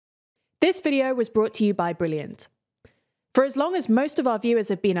This video was brought to you by Brilliant. For as long as most of our viewers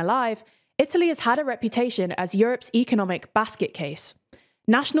have been alive, Italy has had a reputation as Europe's economic basket case.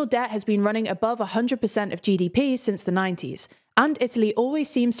 National debt has been running above 100% of GDP since the 90s, and Italy always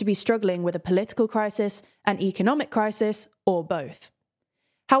seems to be struggling with a political crisis, an economic crisis, or both.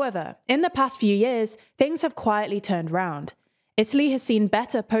 However, in the past few years, things have quietly turned round. Italy has seen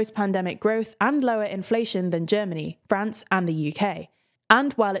better post-pandemic growth and lower inflation than Germany, France, and the UK.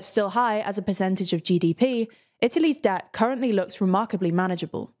 And while it's still high as a percentage of GDP, Italy's debt currently looks remarkably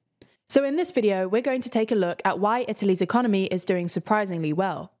manageable. So in this video, we're going to take a look at why Italy's economy is doing surprisingly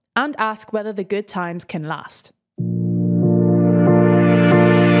well, and ask whether the good times can last.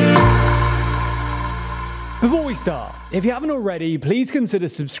 Before we start, if you haven't already, please consider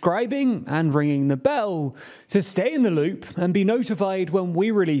subscribing and ringing the bell to stay in the loop and be notified when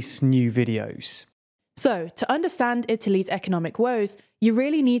we release new videos. So, to understand Italy's economic woes, you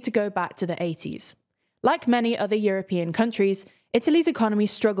really need to go back to the 80s. Like many other European countries, Italy's economy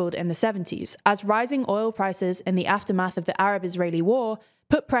struggled in the 70s as rising oil prices in the aftermath of the Arab-Israeli War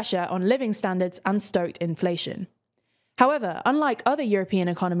put pressure on living standards and stoked inflation. However, unlike other European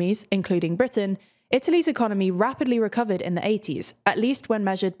economies, including Britain, Italy's economy rapidly recovered in the 80s, at least when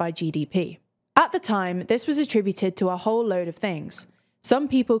measured by GDP. At the time, this was attributed to a whole load of things. Some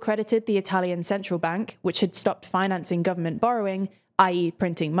people credited the Italian central bank, which had stopped financing government borrowing, i.e.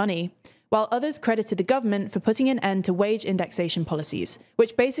 printing money, while others credited the government for putting an end to wage indexation policies,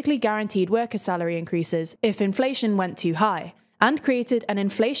 which basically guaranteed worker salary increases if inflation went too high, and created an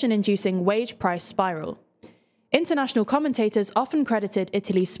inflation-inducing wage price spiral. International commentators often credited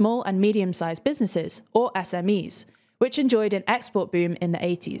Italy's small and medium-sized businesses, or SMEs, which enjoyed an export boom in the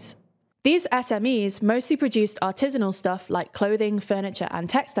 80s. These SMEs mostly produced artisanal stuff like clothing, furniture, and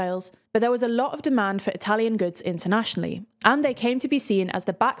textiles, but there was a lot of demand for Italian goods internationally, and they came to be seen as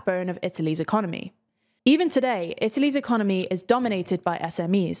the backbone of Italy's economy. Even today, Italy's economy is dominated by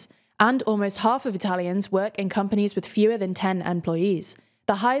SMEs, and almost half of Italians work in companies with fewer than 10 employees,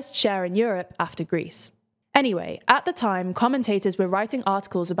 the highest share in Europe after Greece. Anyway, at the time, commentators were writing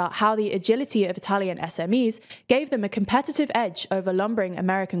articles about how the agility of Italian SMEs gave them a competitive edge over lumbering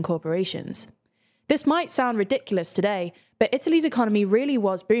American corporations. This might sound ridiculous today, but Italy's economy really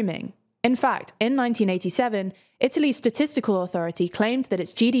was booming. In fact, in 1987, Italy's statistical authority claimed that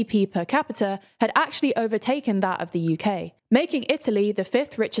its GDP per capita had actually overtaken that of the UK, making Italy the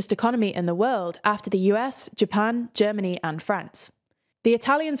fifth richest economy in the world after the US, Japan, Germany, and France. The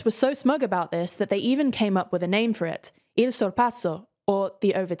Italians were so smug about this that they even came up with a name for it, il sorpasso, or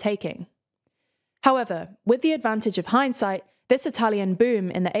the overtaking. However, with the advantage of hindsight, this Italian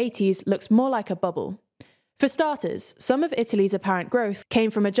boom in the 80s looks more like a bubble. For starters, some of Italy's apparent growth came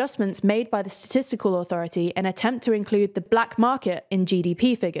from adjustments made by the statistical authority in an attempt to include the black market in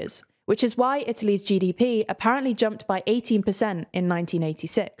GDP figures, which is why Italy's GDP apparently jumped by 18% in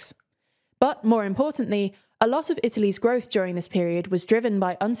 1986. But more importantly, a lot of Italy's growth during this period was driven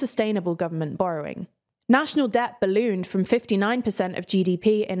by unsustainable government borrowing. National debt ballooned from 59% of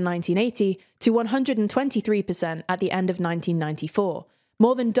GDP in 1980 to 123% at the end of 1994,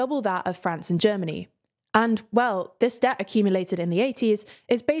 more than double that of France and Germany. And, well, this debt accumulated in the 80s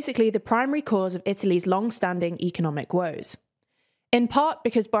is basically the primary cause of Italy's long-standing economic woes. In part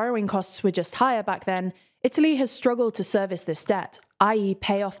because borrowing costs were just higher back then, Italy has struggled to service this debt, i.e.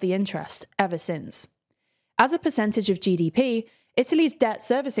 pay off the interest, ever since. As a percentage of GDP, Italy's debt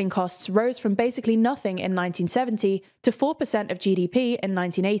servicing costs rose from basically nothing in 1970 to 4% of GDP in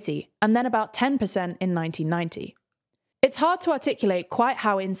 1980, and then about 10% in 1990. It's hard to articulate quite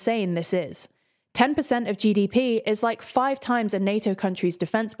how insane this is. 10% of GDP is like 5 times a NATO country's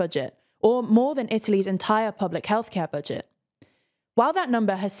defense budget, or more than Italy's entire public healthcare budget. While that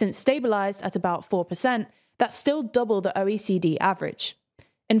number has since stabilized at about 4%, that's still double the OECD average.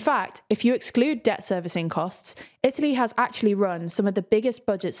 In fact, if you exclude debt servicing costs, Italy has actually run some of the biggest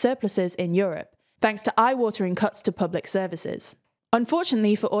budget surpluses in Europe, thanks to eye-watering cuts to public services.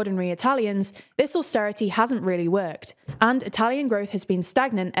 Unfortunately for ordinary Italians, this austerity hasn't really worked, and Italian growth has been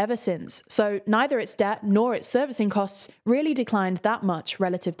stagnant ever since, so neither its debt nor its servicing costs really declined that much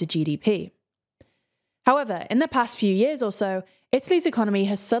relative to GDP. However, in the past few years or so, Italy's economy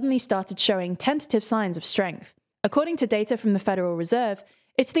has suddenly started showing tentative signs of strength. According to data from the Federal Reserve,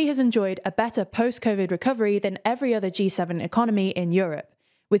 Italy has enjoyed a better post-COVID recovery than every other G7 economy in Europe,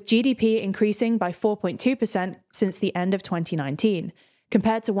 with GDP increasing by 4.2% since the end of 2019,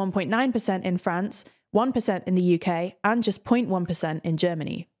 compared to 1.9% in France, 1% in the UK, and just 0.1% in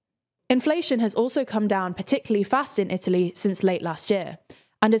Germany. Inflation has also come down particularly fast in Italy since late last year,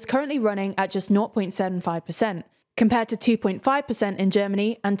 and is currently running at just 0.75%, compared to 2.5% in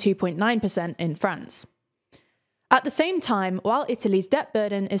Germany and 2.9% in France. At the same time, while Italy's debt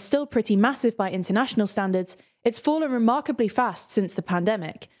burden is still pretty massive by international standards, it's fallen remarkably fast since the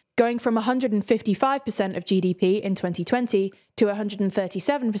pandemic, going from 155% of GDP in 2020 to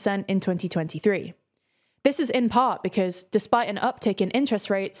 137% in 2023. This is in part because, despite an uptick in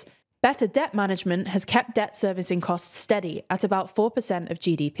interest rates, better debt management has kept debt servicing costs steady at about 4% of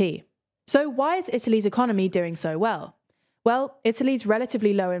GDP. So why is Italy's economy doing so well? Well, Italy's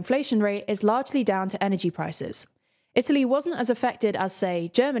relatively low inflation rate is largely down to energy prices. Italy wasn't as affected as, say,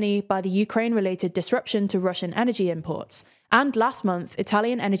 Germany by the Ukraine-related disruption to Russian energy imports, and last month,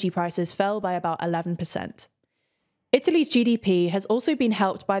 Italian energy prices fell by about 11%. Italy's GDP has also been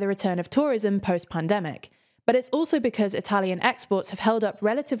helped by the return of tourism post-pandemic, but it's also because Italian exports have held up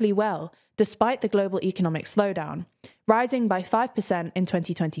relatively well despite the global economic slowdown, rising by 5% in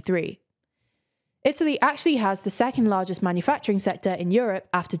 2023. Italy actually has the second largest manufacturing sector in Europe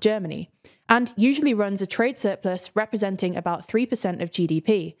after Germany, and usually runs a trade surplus representing about 3% of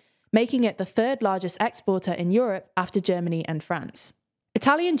GDP, making it the third largest exporter in Europe after Germany and France.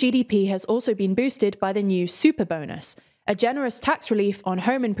 Italian GDP has also been boosted by the new super bonus, a generous tax relief on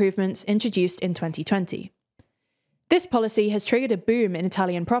home improvements introduced in 2020. This policy has triggered a boom in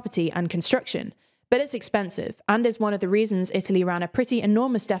Italian property and construction, but it's expensive and is one of the reasons Italy ran a pretty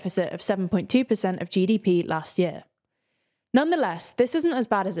enormous deficit of 7.2% of GDP last year. Nonetheless, this isn't as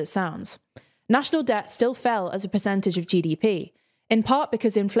bad as it sounds. National debt still fell as a percentage of GDP, in part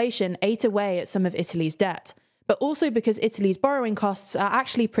because inflation ate away at some of Italy's debt, but also because Italy's borrowing costs are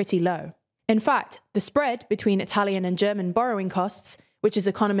actually pretty low. In fact, the spread between Italian and German borrowing costs, which is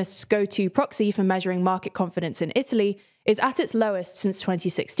economists' go-to proxy for measuring market confidence in Italy, is at its lowest since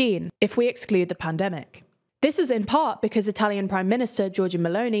 2016, if we exclude the pandemic. This is in part because Italian Prime Minister Giorgia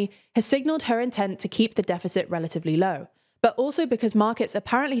Meloni has signalled her intent to keep the deficit relatively low, but also because markets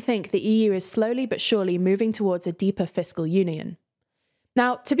apparently think the EU is slowly but surely moving towards a deeper fiscal union.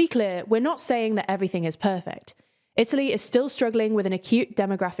 Now, to be clear, we're not saying that everything is perfect. Italy is still struggling with an acute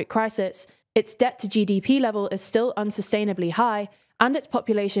demographic crisis, its debt to GDP level is still unsustainably high, and its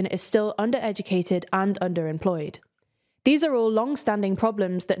population is still undereducated and underemployed. These are all long-standing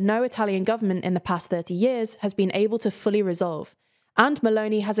problems that no Italian government in the past 30 years has been able to fully resolve, and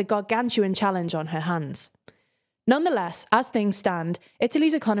Meloni has a gargantuan challenge on her hands. Nonetheless, as things stand,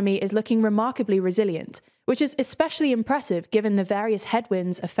 Italy's economy is looking remarkably resilient, which is especially impressive given the various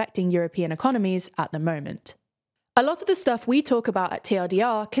headwinds affecting European economies at the moment. A lot of the stuff we talk about at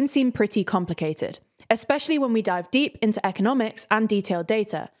TLDR can seem pretty complicated, especially when we dive deep into economics and detailed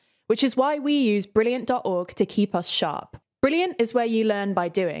data, which is why we use Brilliant.org to keep us sharp. Brilliant is where you learn by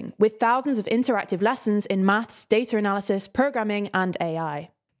doing, with thousands of interactive lessons in maths, data analysis, programming, and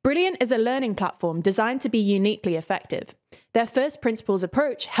AI. Brilliant is a learning platform designed to be uniquely effective. Their first principles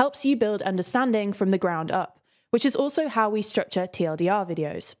approach helps you build understanding from the ground up, which is also how we structure TLDR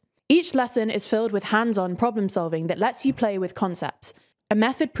videos. Each lesson is filled with hands-on problem solving that lets you play with concepts, a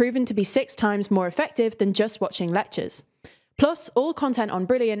method proven to be 6 times more effective than just watching lectures. Plus, all content on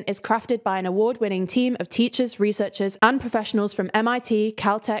Brilliant is crafted by an award-winning team of teachers, researchers, and professionals from MIT,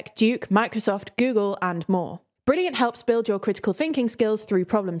 Caltech, Duke, Microsoft, Google, and more. Brilliant helps build your critical thinking skills through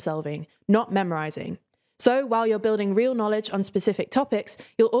problem solving, not memorizing. So, while you're building real knowledge on specific topics,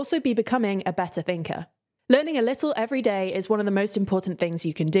 you'll also be becoming a better thinker. Learning a little every day is one of the most important things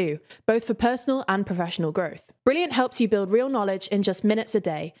you can do, both for personal and professional growth. Brilliant helps you build real knowledge in just minutes a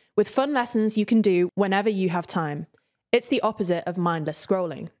day, with fun lessons you can do whenever you have time. It's the opposite of mindless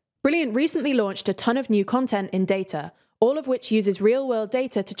scrolling. Brilliant recently launched a ton of new content in data, all of which uses real-world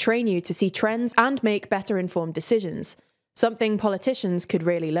data to train you to see trends and make better-informed decisions, something politicians could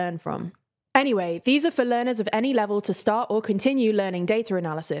really learn from. Anyway, these are for learners of any level to start or continue learning data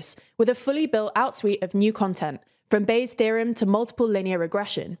analysis, with a fully built-out suite of new content, from Bayes' theorem to multiple linear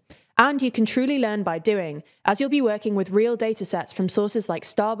regression. And you can truly learn by doing, as you'll be working with real datasets from sources like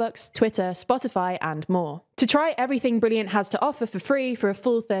Starbucks, Twitter, Spotify, and more. To try everything Brilliant has to offer for free for a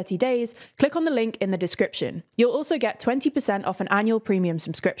full 30 days, click on the link in the description. You'll also get 20% off an annual premium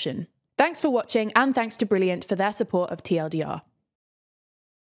subscription. Thanks for watching, and thanks to Brilliant for their support of TLDR.